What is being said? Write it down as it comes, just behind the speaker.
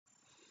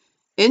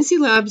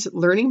NCLab's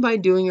learning by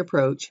doing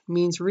approach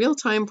means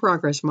real-time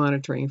progress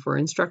monitoring for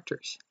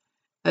instructors.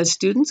 As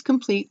students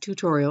complete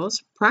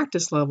tutorials,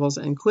 practice levels,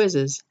 and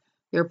quizzes,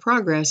 their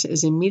progress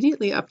is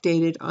immediately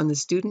updated on the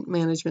Student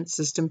Management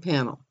System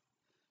panel.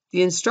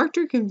 The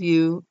instructor can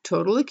view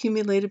total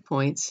accumulated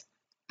points,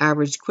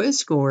 average quiz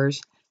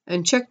scores,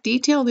 and check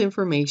detailed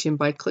information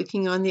by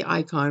clicking on the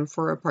icon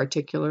for a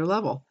particular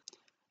level.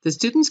 The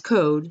student's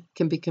code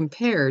can be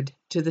compared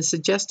to the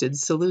suggested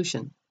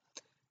solution.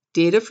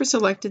 Data for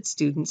selected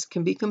students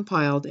can be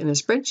compiled in a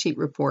spreadsheet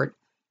report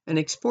and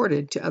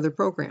exported to other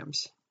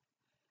programs.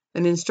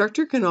 An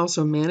instructor can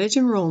also manage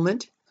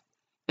enrollment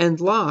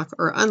and lock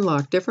or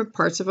unlock different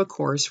parts of a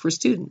course for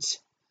students.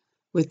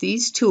 With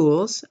these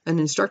tools, an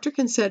instructor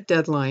can set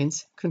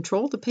deadlines,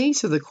 control the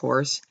pace of the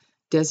course,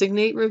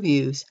 designate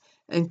reviews,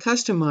 and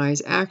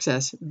customize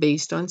access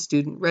based on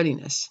student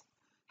readiness.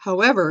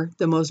 However,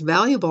 the most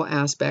valuable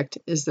aspect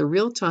is the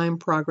real-time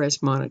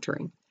progress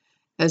monitoring.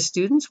 As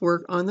students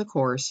work on the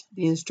course,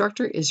 the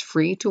instructor is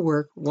free to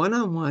work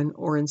one-on-one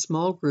or in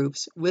small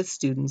groups with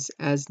students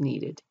as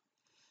needed.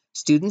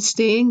 Students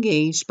stay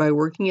engaged by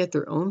working at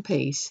their own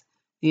pace.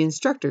 The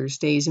instructor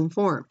stays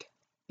informed.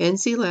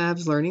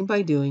 NCLab's Learning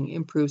by Doing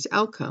improves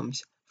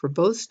outcomes for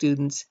both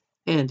students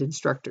and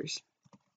instructors.